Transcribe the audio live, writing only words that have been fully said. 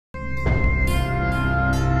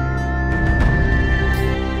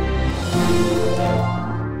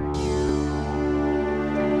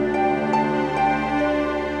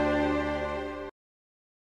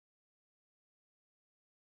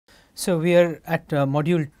So, we are at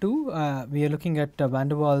module 2, we are looking at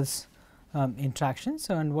Vanderwaal's interactions,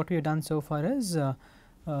 and what we have done so far is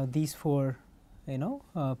these 4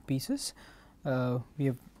 pieces. We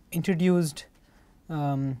have introduced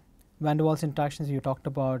Vanderwaal's interactions. We talked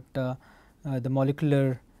about the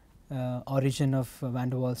molecular origin of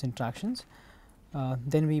Vanderwaal's interactions.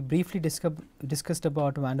 Then we briefly discussed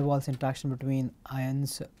about Vanderwaal's interaction between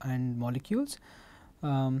ions and molecules.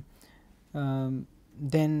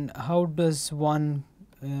 Then how does one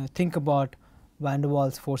think about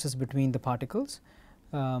Vanderwaal's forces between the particles,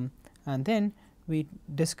 and then we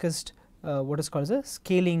discussed what is called as a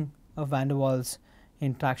scaling of Vanderwaal's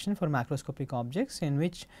interaction for macroscopic objects, in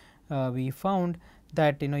which we found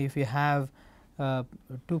that if you have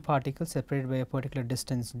 2 particles separated by a particular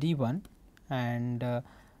distance d1 and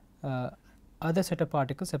other set of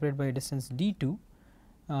particles separated by a distance d2,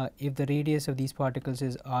 if the radius of these particles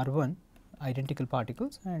is r1, identical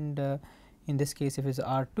particles, and in this case if it is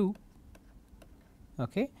r2,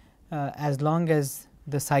 okay, as long as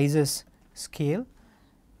the sizes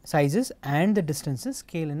and the distances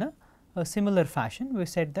scale in a similar fashion, we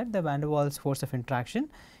said that the Vanderwaal's force of interaction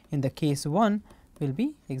in the case 1 will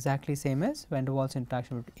be exactly same as Vanderwaal's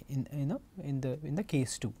interaction in the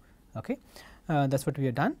case 2. Okay. That is what we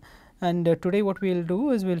have done, and today what we will do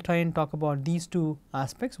is we will try and talk about these 2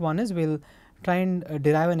 aspects. One is we will try and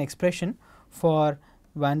derive an expression for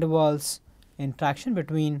Vanderwaal's interaction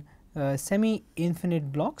between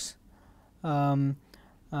semi-infinite blocks, and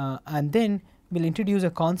then we will introduce a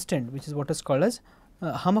constant which is what is called as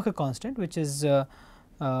Hamaker constant, which is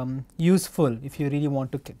useful if you really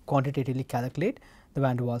want to quantitatively calculate the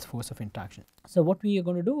Vanderwaal's force of interaction. So, what we are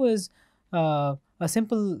going to do is a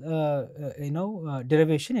simple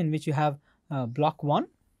derivation in which you have block 1,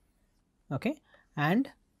 okay, and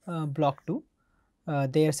block 2.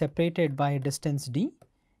 They are separated by a distance d.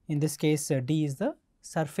 In this case d is the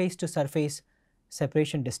surface to surface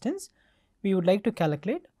separation distance. We would like to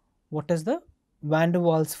calculate what is the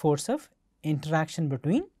Vanderwaal's force of interaction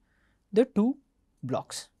between the 2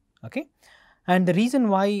 blocks. Okay. And the reason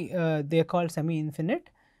why they are called semi-infinite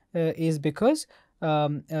is because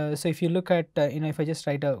so if you look at if I just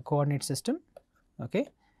write a coordinate system, okay,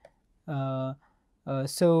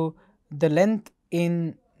 so the length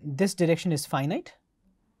in this direction is finite,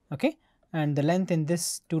 okay, and the length in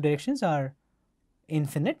this 2 directions are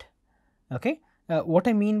infinite. Okay. What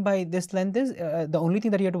I mean by this length is the only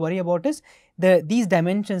thing that you have to worry about is these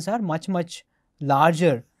dimensions are much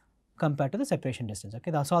larger compared to the separation distance.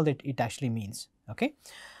 Okay. That is all that it actually means. Okay.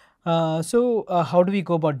 So, how do we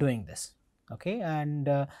go about doing this? Okay. And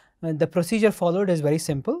the procedure followed is very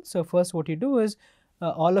simple. So, first what you do is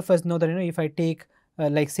all of us know that if I take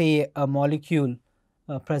like say a molecule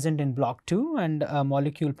present in block 2 and a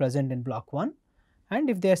molecule present in block 1, and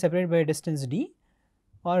if they are separated by a distance d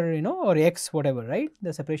or or x, whatever, right,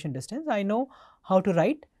 the separation distance, I know how to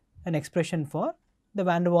write an expression for the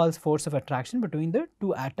Vanderwaal's force of attraction between the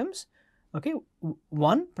 2 atoms, okay,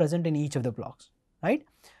 one present in each of the blocks, right.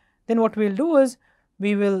 Then what we will do is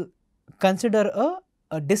we will consider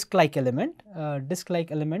a disc like element. Disc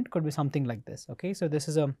like element could be something like this. Okay. So, this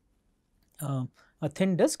is a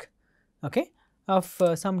thin disc, okay, of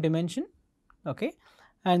some dimension, okay,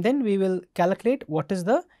 and then we will calculate what is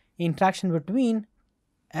the interaction between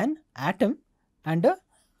an atom and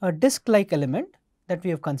a disc like element that we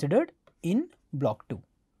have considered in block 2.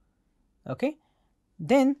 Okay.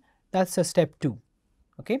 Then that is a step 2.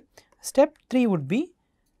 Okay. Step 3 would be,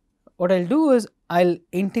 what I will do is I will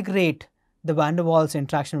integrate the Vanderwaal's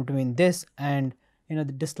interaction between this and the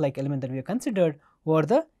disc like element that we have considered over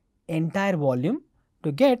the entire volume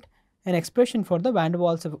to get an expression for the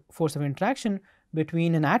Vanderwaal's force of interaction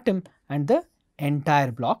between an atom and the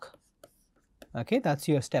entire block. Okay, that is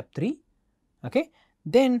your step 3. Okay.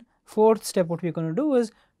 Then 4th step, what we are going to do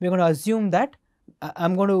is we are going to assume that I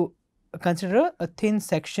am going to consider a thin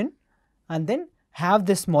section and then have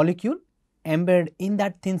this molecule embedded in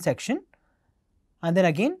that thin section, and then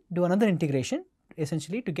again do another integration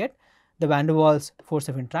essentially to get the Vanderwaal's force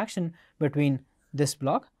of interaction between this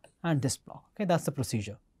block and this block. Okay, that is the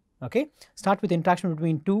procedure. Okay. Start with interaction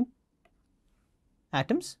between 2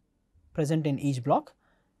 atoms present in each block,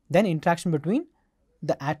 then interaction between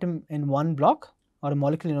the atom in one block or a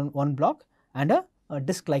molecule in one block and a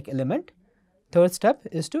disc like element. Third step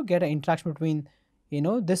is to get an interaction between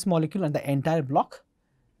this molecule and the entire block,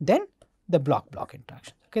 then the block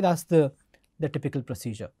interaction. Okay, that is the typical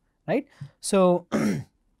procedure, right. So,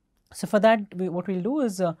 so for that what we will do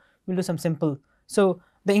is we will do some simple. So,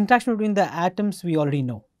 the interaction between the atoms we already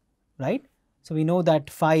know, right. So, we know that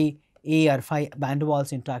phi A or phi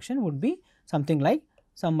Vanderwaal's interaction would be something like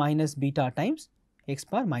some minus beta times x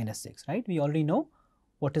power minus 6, right. We already know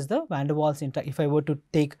what is the van der Waals interaction. If I were to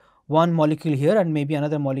take one molecule here and maybe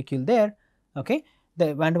another molecule there, okay,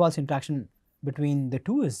 the van der Waals interaction between the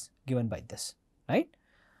two is given by this, right.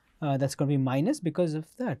 That is going to be minus because of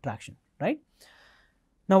the attraction, right.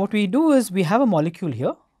 Now, what we do is we have a molecule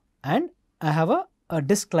here and I have a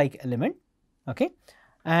disc like element, okay,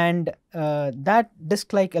 and that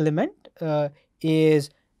disc like element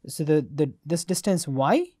is, so this distance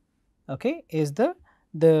y, okay, is the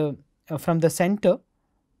from the center,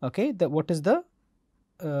 okay, what is the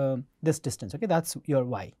this distance, okay, that is your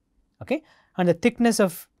y, okay, and the thickness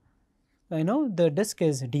of the disc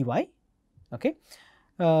is dy, okay.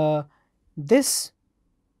 This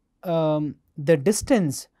the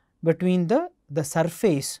distance between the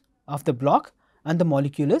surface of the block and the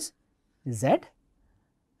molecule is z,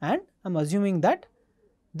 and I am assuming that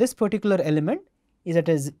this particular element is at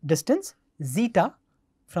a distance zeta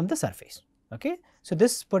from the surface, okay. So,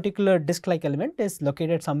 this particular disc like element is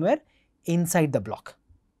located somewhere inside the block,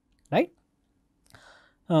 right.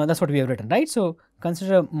 That is what we have written, right. So,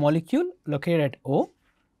 consider a molecule located at O,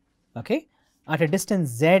 okay, at a distance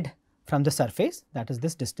z from the surface, that is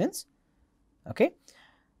this distance, okay.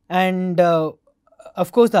 And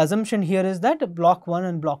of course, the assumption here is that block 1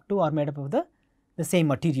 and block 2 are made up of the same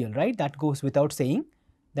material, right. That goes without saying,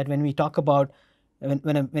 that when we talk about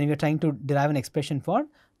when we are trying to derive an expression for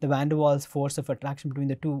the van der Waals force of attraction between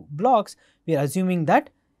the two blocks, we are assuming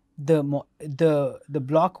that the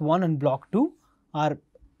block 1 and block 2 are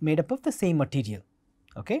made up of the same material,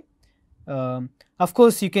 okay. Of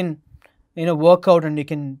course, you can work out and you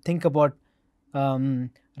can think about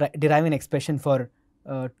deriving an expression for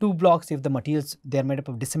two blocks if the materials they are made up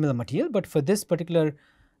of dissimilar material, but for this particular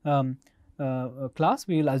class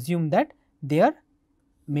we will assume that they are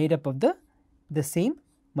made up of the same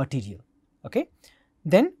material, okay.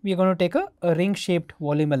 Then we are going to take a ring shaped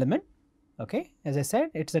volume element, okay. As I said,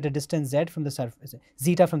 it is at a distance z from the surface,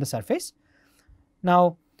 zeta from the surface.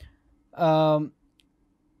 Now,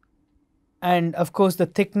 and of course, the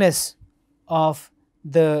thickness of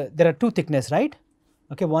there are two thickness, right,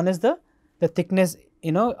 okay. One is the thickness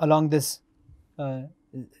along this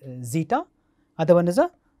zeta, other one is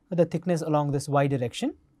the thickness along this y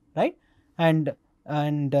direction, right, and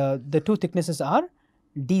the two thicknesses are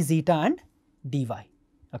d zeta and dy,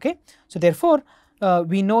 okay. So, therefore,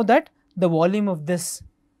 we know that the volume of this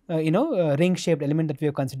ring shaped element that we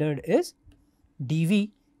have considered is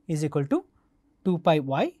dv is equal to 2 pi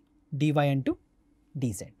y dy into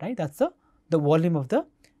dz, right. That is the volume of the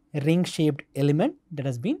ring shaped element that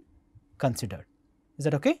has been considered. Is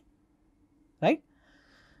that okay, right?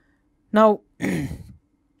 Now,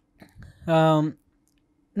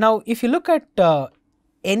 now if you look at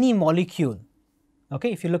any molecule,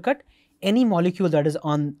 okay, if you look at any molecule that is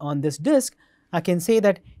on this disc, I can say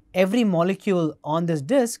that every molecule on this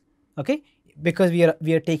disc, okay, because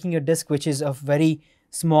we are taking a disc which is of very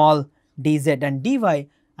small dz and dy,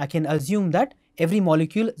 I can assume that every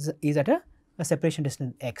molecule is at a separation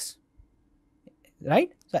distance x,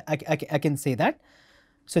 right. So, I can say that.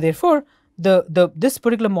 So, therefore, this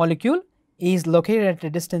particular molecule is located at a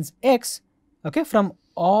distance x, okay, from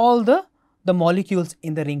all the molecules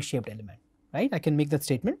in the ring shaped element, right. I can make that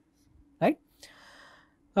statement, right.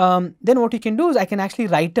 Then what you can do is I can actually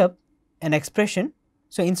write up an expression.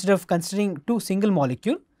 So, instead of considering two single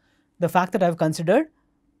molecule, the fact that I have considered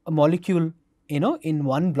a molecule in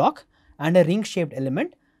one block and a ring shaped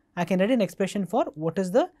element, I can write an expression for what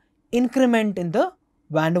is the increment in the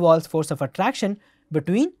van der Waals force of attraction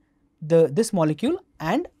between this molecule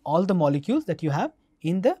and all the molecules that you have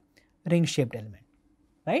in the ring shaped element,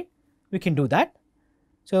 right. We can do that.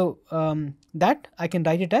 So, that I can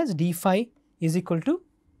write it as d phi is equal to,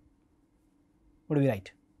 what do we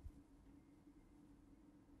write?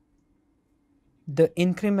 The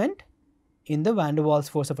increment in the van der Waals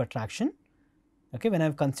force of attraction, okay, when I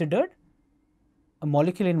have considered a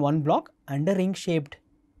molecule in one block and a ring shaped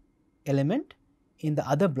element in the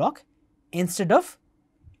other block instead of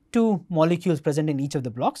two molecules present in each of the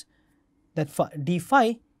blocks, that d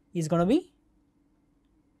phi is going to be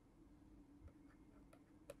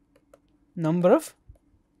number of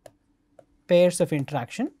pairs of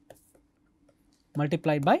interaction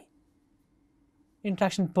multiplied by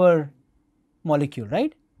interaction per molecule,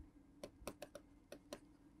 right,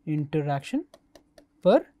 interaction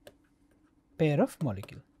per pair of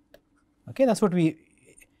molecule, okay. That is what we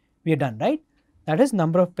have done, right. That is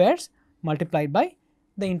number of pairs multiplied by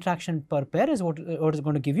the interaction per pair is what is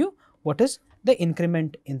going to give you what is the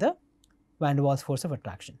increment in the van der Waals force of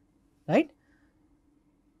attraction, right.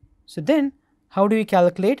 So, then how do we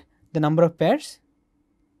calculate the number of pairs?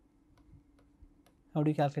 How do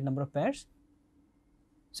you calculate number of pairs?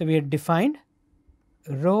 So, we have defined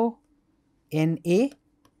rho Na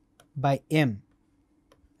by m,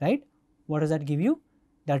 right. What does that give you?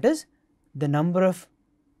 That is the number of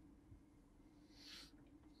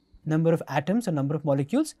atoms or number of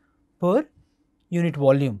molecules per unit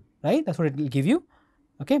volume, right. That is what it will give you,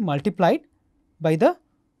 okay, multiplied by the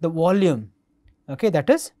volume, okay, that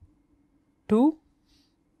is 2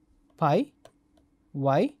 pi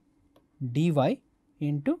y dy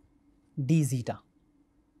into d zeta,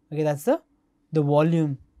 okay, that is the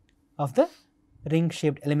volume of the ring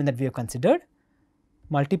shaped element that we have considered,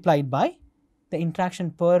 multiplied by the interaction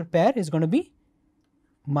per pair is going to be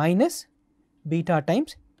minus beta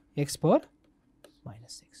times x power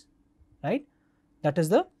minus 6, right. That is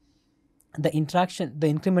the interaction, the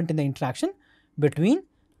increment in the interaction between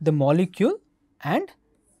the molecule and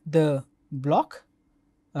the block,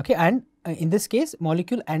 okay, and in this case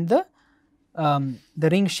molecule and the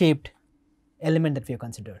ring shaped element that we have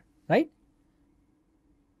considered, right.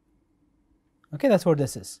 Okay, that is what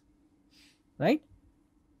this is, right.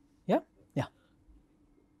 Yeah, yeah.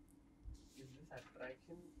 Is this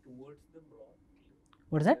attraction towards the block?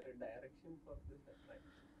 What is that? Is there a direction for this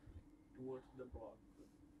attraction towards the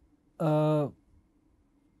block?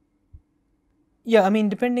 Yeah, I mean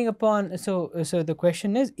depending upon, so the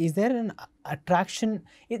question is there an attraction,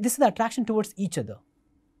 this is the attraction towards each other.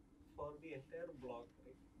 For the entire block,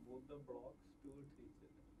 right? Both the blocks towards each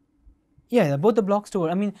other. Yeah, both the blocks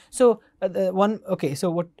toward, I mean, so okay, so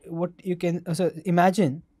what you can, so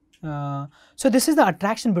imagine, so this is the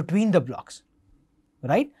attraction between the blocks,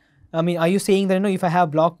 right. I mean, are you saying that, if I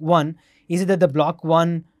have block 1, is it that the block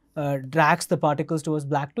 1 drags the particles towards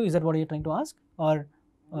block 2? Is that what you're trying to ask, or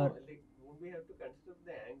No, like don't we have to consider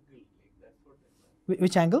the angle? Like that's what I'm asking.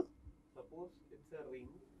 which angle? Suppose it's a ring,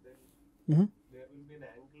 then there will be an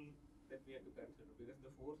angle that we have to consider because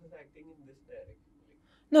the force is acting in this direction.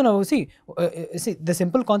 Like, No, see, the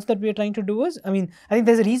simple concept that we are trying to do is, I mean, I think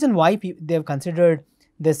there's a reason why they have considered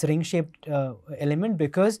this ring shaped element,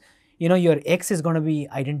 because your x is going to be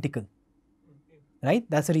identical, right.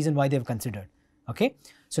 That's the reason why they have considered, okay.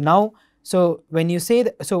 So now, so when you say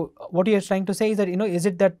that, so what you are trying to say is that, is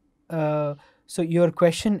it that, so your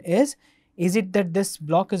question is it that this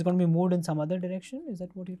block is going to be moved in some other direction? Is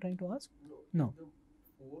that what you're trying to ask? No. The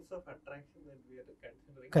force of attraction that we are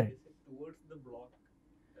considering, Correct. is it towards the block?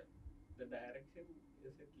 The direction,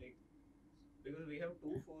 is it like, because we have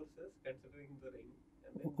two forces considering the ring.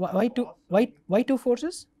 And then Why two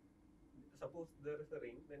forces? Suppose there is a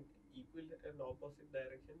ring, then equal and opposite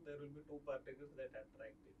direction, there will be two particles that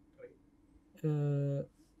attract it, right?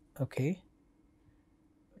 Okay.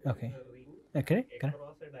 There Okay. is a ring Correct.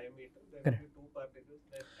 across a diameter, there Correct. will be two particles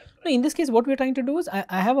that attract. No, in this case, what we are trying to do is,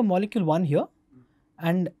 I have a molecule 1 here,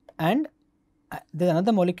 and there's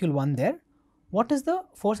another molecule 1 there. What is the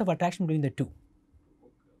force of attraction between the two?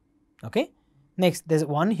 Okay. Next, there's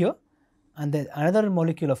one here, and there's another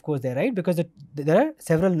molecule, of course, there, right? Because there are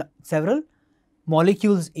several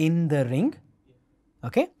molecules in the ring.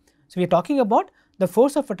 Okay. So we are talking about the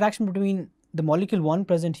force of attraction between the molecule 1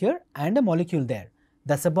 present here and a molecule there.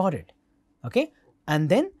 That's about it. Okay. And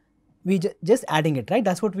then we just adding it, right?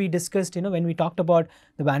 That's what we discussed, when we talked about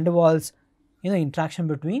the Vanderwaals, interaction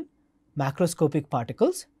between macroscopic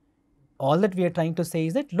particles. All that we are trying to say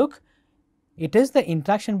is that, look, it is the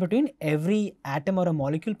interaction between every atom or a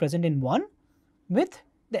molecule present in one with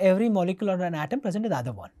every molecule or an atom present in the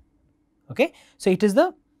other one. Okay. So it is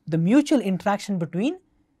the mutual interaction between,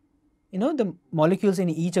 the molecules in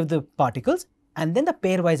each of the particles, and then the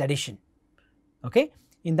pairwise addition. Okay.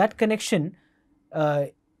 In that connection,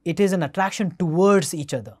 it is an attraction towards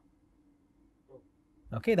each other.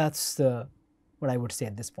 Okay. That's what I would say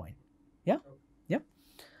at this point. Yeah. Yeah.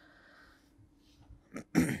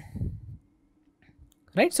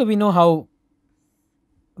 Right. So we know how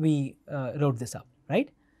we wrote this up, right?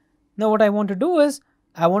 Now what I want to do is,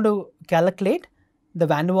 I want to calculate the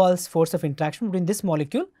Vanderwaals force of interaction between this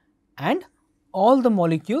molecule and all the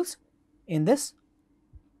molecules in this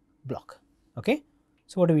block. Okay.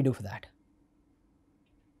 So what do we do for that?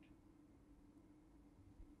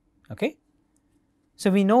 Okay. So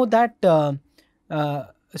we know that,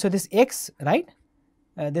 so this x, right,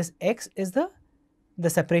 this x is the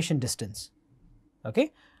separation distance.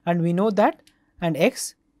 Okay. And we know that, and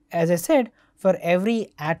x, as I said, for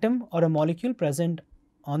every atom or a molecule present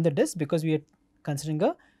on the disk, because we are considering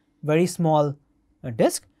a very small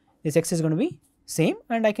disk, this x is going to be same,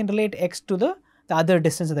 and I can relate x to the other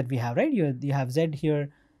distances that we have, right? You have z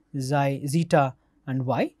here, xi, zeta and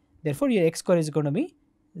y. Therefore, your x square is going to be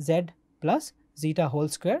z plus zeta whole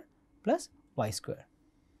square plus y square.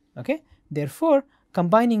 Okay. Therefore,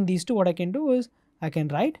 combining these two, what I can do is I can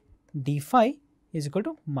write d phi is equal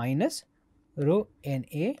to minus rho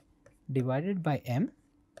Na divided by m,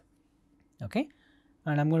 okay,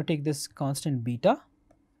 and I am going to take this constant beta,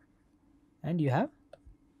 and you have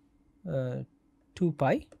 2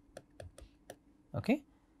 pi, okay,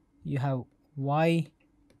 you have y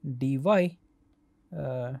dy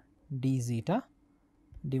d zeta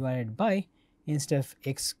divided by, instead of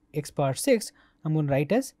x power 6, I am going to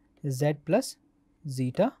write as z plus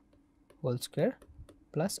zeta whole square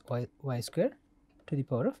plus y square to the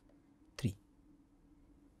power of 3,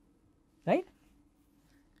 right.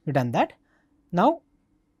 We have done that. Now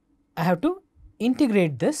I have to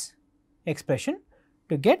integrate this expression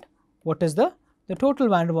to get what is the total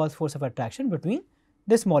van der Waals force of attraction between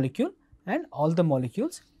this molecule and all the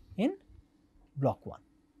molecules in block 1.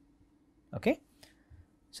 Okay.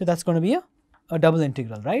 So that is going to be a double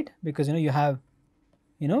integral, right, because you have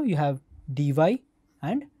dy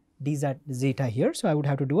and d zeta here. So I would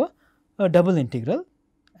have to do a double integral,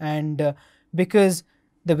 and because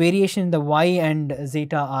the variation in the y and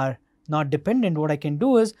zeta are not dependent, what I can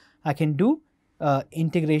do is I can do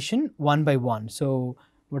integration one by one. So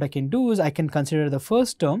what I can do is I can consider the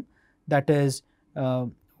first term, that is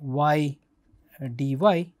y dy,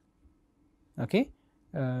 okay,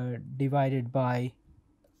 divided by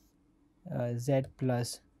z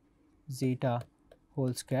plus zeta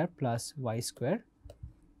whole square plus y square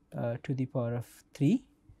to the power of 3,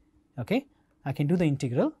 okay. I can do the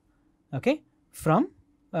integral, okay, from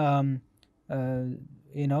the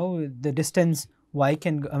distance y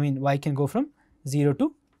can go from 0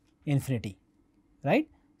 to infinity, right.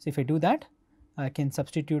 So if I do that, I can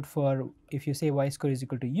substitute for, if you say y square is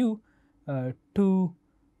equal to u, 2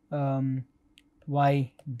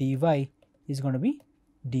 y dy is going to be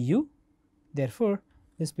du, therefore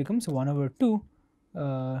this becomes 1 over 2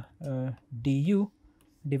 du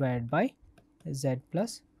divided by z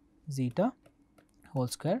plus zeta whole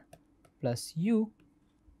square plus u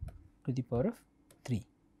to the power of 3,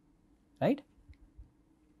 right,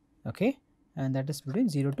 okay, and that is between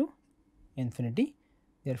 0 to infinity.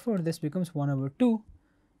 Therefore this becomes 1 over 2,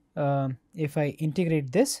 if I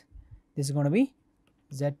integrate this is going to be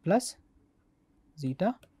z plus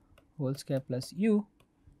zeta whole square plus u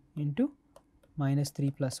into minus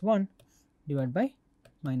 3 plus 1 divided by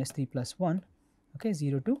minus 3 plus 1, okay,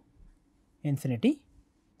 0 to infinity,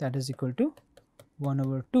 that is equal to 1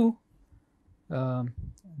 over 2,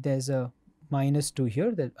 there is a minus 2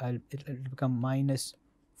 here, that it will become minus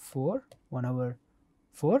 4, 1 over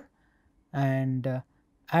 4, and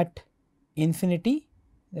at infinity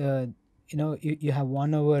you have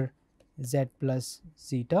 1 over z plus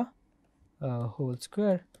zeta whole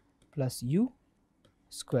square plus u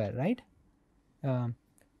square, right,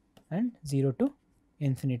 and 0 to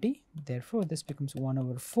infinity, therefore this becomes 1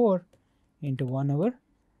 over 4 into 1 over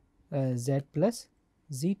z plus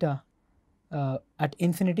zeta, at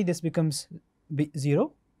infinity this becomes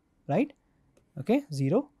 0, right, okay,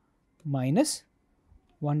 0 minus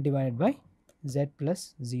 1 divided by z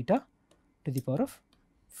plus zeta to the power of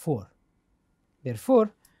 4.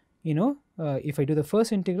 Therefore, if I do the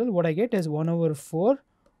first integral, what I get is 1 over 4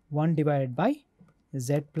 1 divided by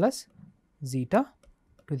z plus zeta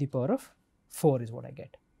to the power of 4 is what I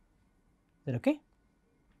get. Is that okay?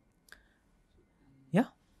 Yeah.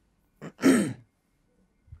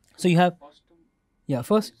 So you have, yeah,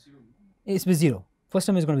 first it's be 0. First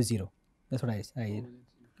term is going to be 0. That's what I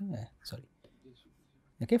sorry.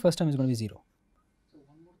 Okay, first term is going to be 0. So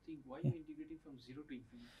one more thing, why are you integrating from 0 to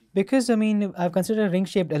infinity? Because I've considered a ring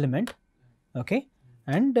shaped element, okay,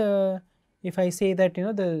 and if I say that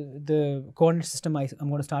the coordinate system I'm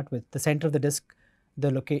going to start with, the center of the disk,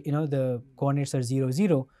 the coordinates are 0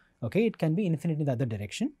 0, okay, it can be infinity in the other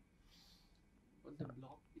direction. But the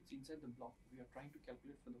block, it's inside the block. We are trying to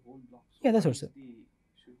calculate for the whole block. So yeah, that's also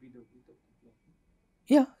should be the width of the block.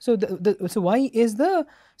 Yeah, so so y is the,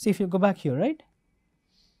 see if you go back here, right,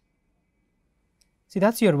 see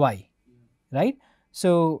that's your y, right.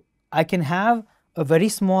 So I can have a very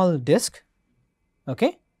small disk,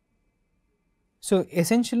 okay. So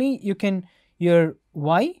essentially your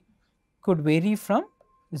y could vary from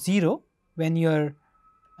 0 when you're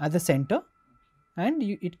at the center, and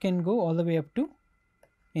it can go all the way up to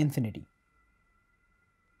infinity.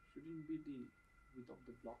 Shouldn't be the width of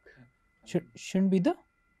the block. Shouldn't be the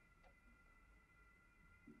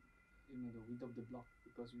the width of the block,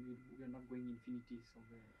 because we are not going infinity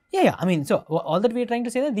somewhere. Yeah, so all that we are trying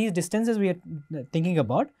to say, that these distances we are thinking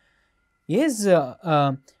about is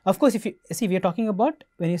of course, if you see, we are talking about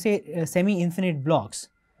when you say semi-infinite blocks,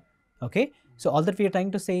 okay. So all that we are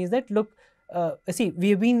trying to say is that, look, see, we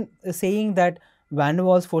have been saying that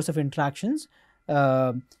Vanderwaal's force of interactions,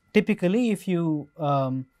 typically if you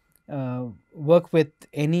work with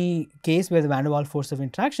any case where the Vanderwaal force of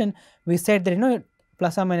interaction, we said that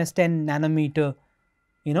plus or minus 10 nanometer,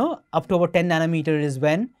 up to about 10 nanometer is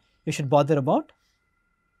when you should bother about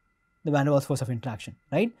the Vanderwaals force of interaction,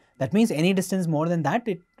 right? That means any distance more than that,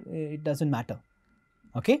 it doesn't matter,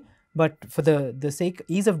 okay? But for the sake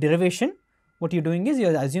ease of derivation, what you're doing is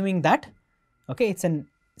you're assuming that, okay, it's an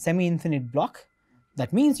semi-infinite block.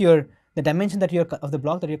 That means the dimension that of the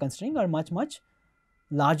block that you're considering are much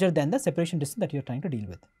larger than the separation distance that you're trying to deal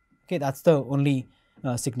with. Okay, that's the only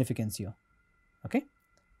significance here. Okay.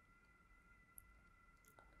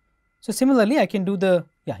 So similarly, I can do the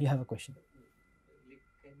you have a question. Like,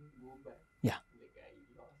 can you go back? Yeah. Like I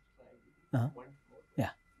lost track. One more. Yeah.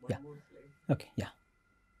 One more slide. Okay. Yeah.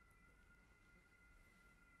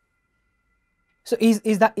 So is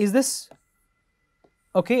this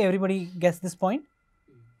okay? Everybody gets this point,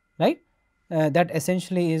 right? That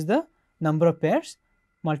essentially is the number of pairs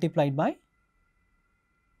multiplied by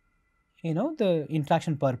the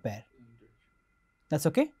interaction per pair. That's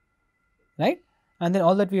okay, right? And then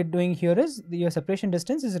all that we are doing here is your separation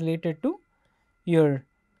distance is related to your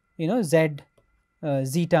z,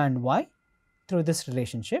 zeta and y through this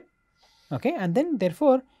relationship, okay? And then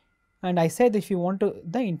therefore, and I said if you want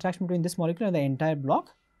the interaction between this molecule and the entire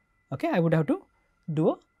block, okay, I would have to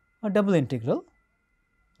do a double integral,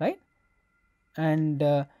 right? And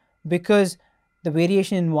because the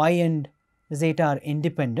variation in y and zeta are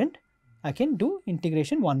independent, I can do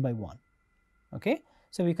integration one by one, okay?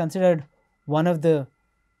 So we considered one of the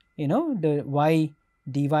the y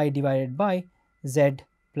dy divided by z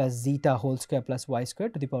plus zeta whole square plus y square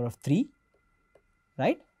to the power of 3,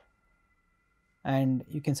 right? And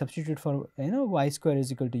you can substitute for y square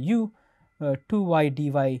is equal to u, 2y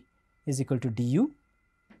dy is equal to du,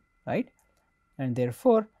 right? And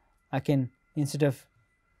therefore I can, instead of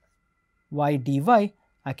y dy,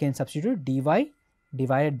 I can substitute dy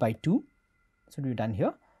divided by 2, so we've done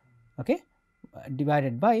here, okay,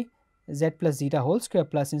 divided by z plus zeta whole square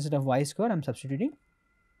plus, instead of y square I am substituting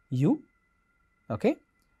u, okay,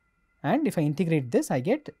 and if I integrate this I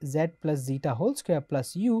get z plus zeta whole square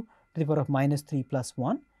plus u to the power of minus 3 plus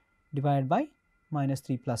 1 divided by minus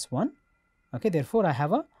 3 plus 1, okay. Therefore I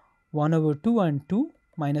have a 1 over 2 and 2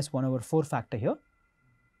 minus 1 over 4 factor here,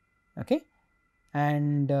 okay,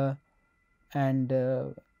 and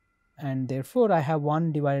therefore I have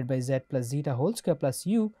 1 divided by z plus zeta whole square plus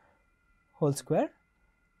u whole square,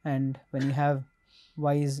 and when you have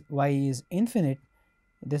y is infinite,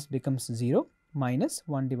 this becomes 0 minus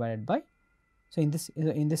 1 divided by, so in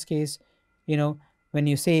this case, when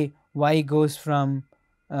you say y goes from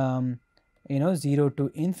 0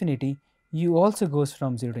 to infinity, u also goes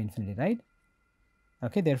from 0 to infinity, right?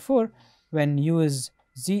 Okay, therefore when u is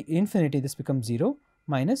infinity, this becomes 0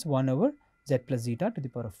 minus 1 over z plus zeta to the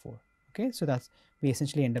power of 4, okay. So that's, we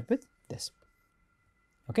essentially end up with this,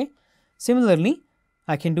 okay. Similarly,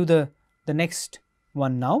 I can do the next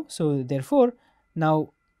one now. So therefore now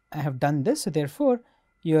I have done this, so therefore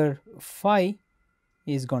your phi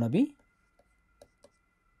is gonna be,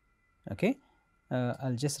 okay,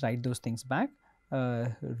 I'll just write those things back,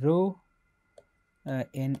 rho Na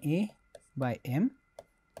by m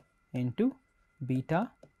into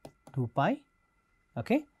beta 2 pi,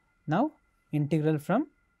 okay. Now integral from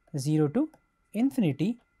 0 to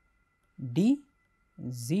infinity d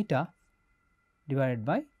zeta divided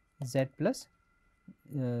by z plus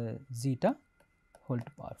zeta whole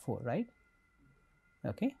to power 4, right?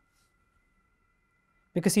 Okay,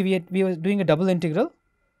 because see we were doing a double integral,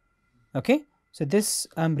 okay. So this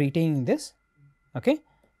I am retaining this, okay,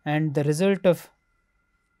 and the result of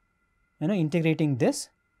integrating this,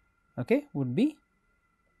 okay, would be,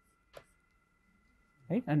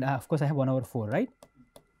 right, and of course I have 1 over 4, right?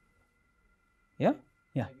 Yeah,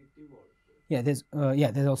 there's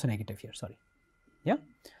also negative here, sorry, yeah.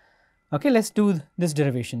 Okay, let's do this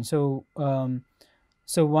derivation. So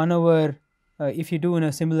so 1 over if you do in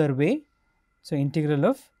a similar way, so integral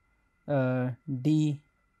of d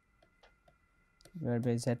divided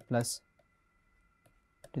by z plus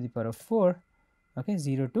to the power of 4, okay,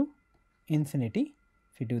 0 to infinity,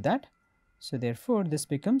 if you do that, so therefore this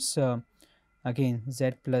becomes again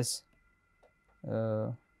z plus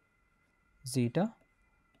zeta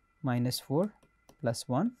minus 4 plus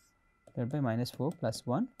 1 divided by minus 4 plus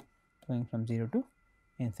 1 going from 0 to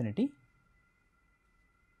infinity.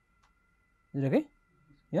 Is it okay?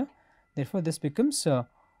 Yeah. Therefore this becomes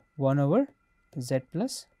 1 over z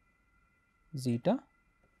plus zeta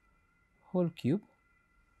whole cube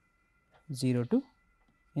 0 to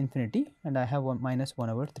infinity, and I have minus 1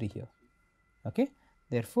 over 3 here. Okay,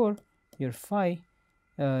 therefore your phi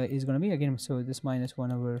is going to be again, so this minus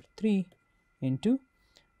 1 over 3 into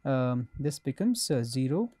this becomes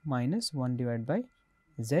 0 minus 1 divided by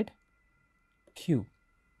z cube.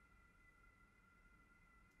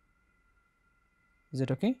 Is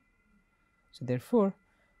it okay? So therefore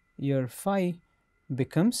your phi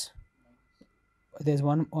becomes, there's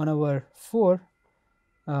 1 over 4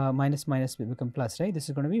 minus minus will become plus, right? This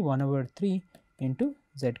is going to be 1 over 3 into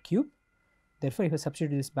z cube. Therefore if I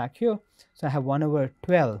substitute this back here, so I have 1 over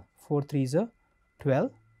 12, 4 3s are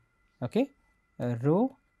 12, okay,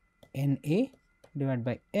 rho na divided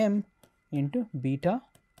by m into beta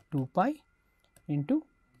 2 pi into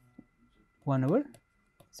 1 over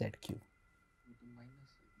z cube,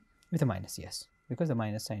 with a minus, yes, because the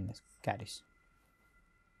minus sign is carries.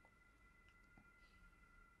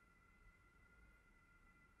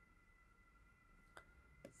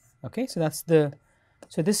 Okay, so that's the,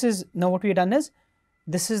 so this is now what we have done is,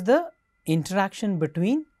 this is the interaction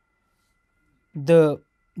between the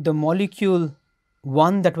molecule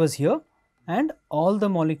 1 that was here and all the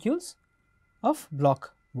molecules of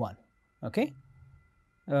block 1. Okay,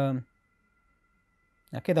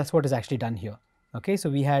 okay, that's what is actually done here. Okay, so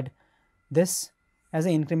we had this as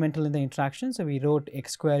an incremental in the interaction, so we wrote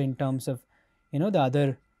x square in terms of, you know, the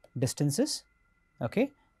other distances.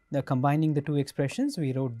 Okay, the combining the two expressions,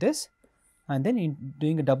 we wrote this, and then in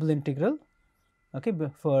doing a double integral, okay,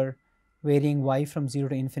 for varying y from 0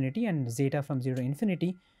 to infinity and zeta from 0 to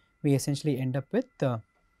infinity, we essentially end up with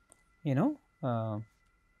you know,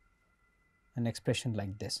 an expression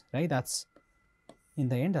like this, right? That's, in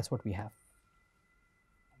the end, that's what we have.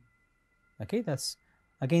 Okay, that's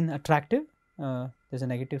again attractive, there's a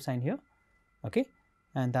negative sign here, okay,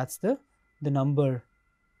 and that's the number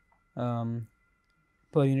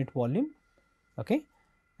per unit volume, okay,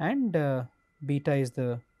 and beta is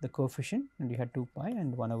the coefficient, and you had 2 pi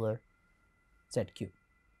and 1 over z cube.